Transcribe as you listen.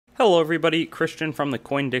Hello everybody, Christian from the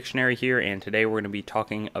Coin Dictionary here, and today we're going to be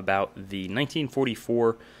talking about the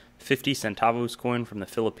 1944 50 centavos coin from the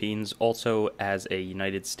Philippines, also as a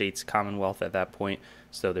United States Commonwealth at that point.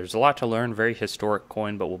 So there's a lot to learn, very historic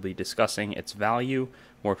coin, but we'll be discussing its value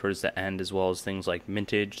more towards the end, as well as things like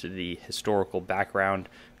mintage, the historical background,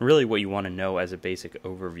 and really what you want to know as a basic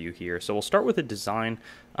overview here. So we'll start with the design.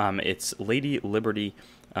 It's Lady Liberty,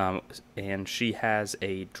 and she has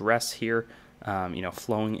a dress here,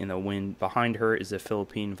 flowing in the wind. Behind her is the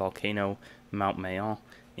Philippine volcano, Mount Mayon,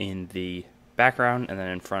 in the background, and then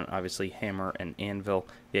in front, obviously, hammer and anvil,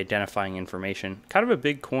 the identifying information. Kind of a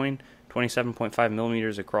big coin, 27.5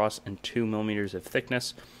 millimeters across and 2 millimeters of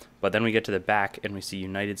thickness. But then we get to the back, and we see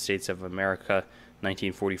United States of America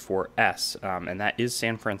 1944 S, and that is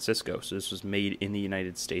San Francisco. So this was made in the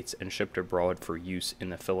United States and shipped abroad for use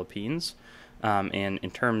in the Philippines. And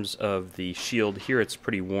in terms of the shield here, it's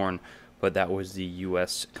pretty worn, but that was the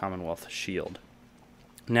U.S. Commonwealth shield.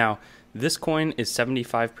 Now, this coin is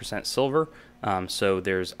 75% silver, so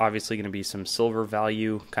there's obviously going to be some silver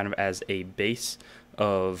value kind of as a base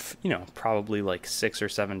of, probably like $6 or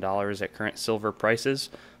 $7 at current silver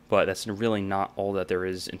prices, but that's really not all that there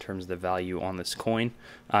is in terms of the value on this coin.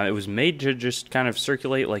 It was made to just kind of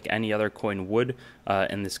circulate like any other coin would,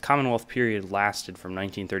 and this Commonwealth period lasted from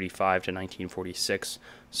 1935 to 1946,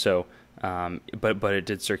 so but it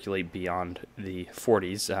did circulate beyond the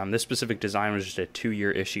 40s. This specific design was just a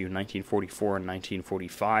 2-year issue, 1944 and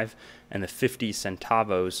 1945, and the 50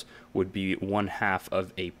 centavos would be 1/2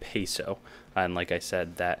 of a peso. And like I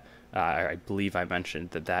said, that I believe I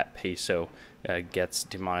mentioned that peso gets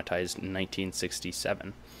demonetized in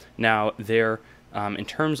 1967. Now, there, in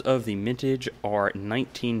terms of the mintage, are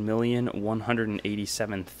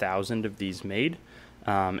 19,187,000 of these made.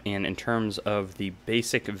 And in terms of the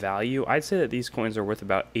basic value, I'd say that these coins are worth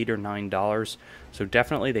about $8 or $9. So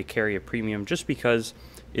definitely they carry a premium, just because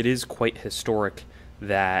it is quite historic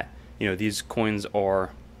that, these coins are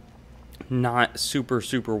not super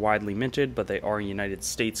widely minted, but they are United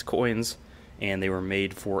States coins, and they were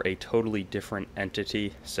made for a totally different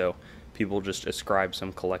entity. So people just ascribe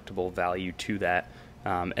some collectible value to that.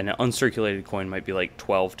 And an uncirculated coin might be like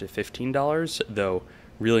 $12 to $15, though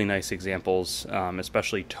really nice examples,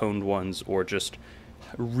 especially toned ones or just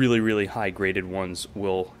really high graded ones,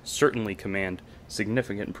 will certainly command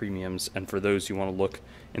significant premiums. And for those, you want to look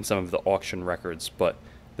in some of the auction records, but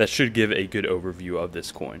that should give a good overview of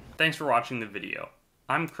this coin. Thanks for watching the video.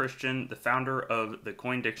 I'm Christian, the founder of the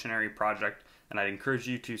Coin Dictionary Project, and I'd encourage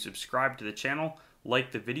you to subscribe to the channel,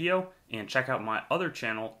 like the video, and check out my other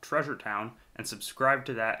channel, Treasure Town, and subscribe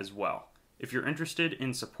to that as well. If you're interested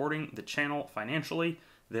in supporting the channel financially,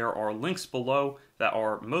 there are links below that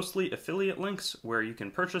are mostly affiliate links where you can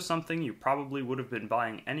purchase something you probably would have been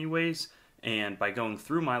buying anyways, and by going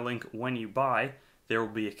through my link when you buy, there will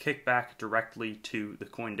be a kickback directly to the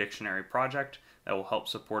Coin Dictionary Project that will help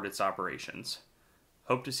support its operations.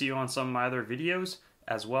 Hope to see you on some of my other videos,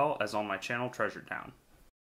 as well as on my channel Treasure Town.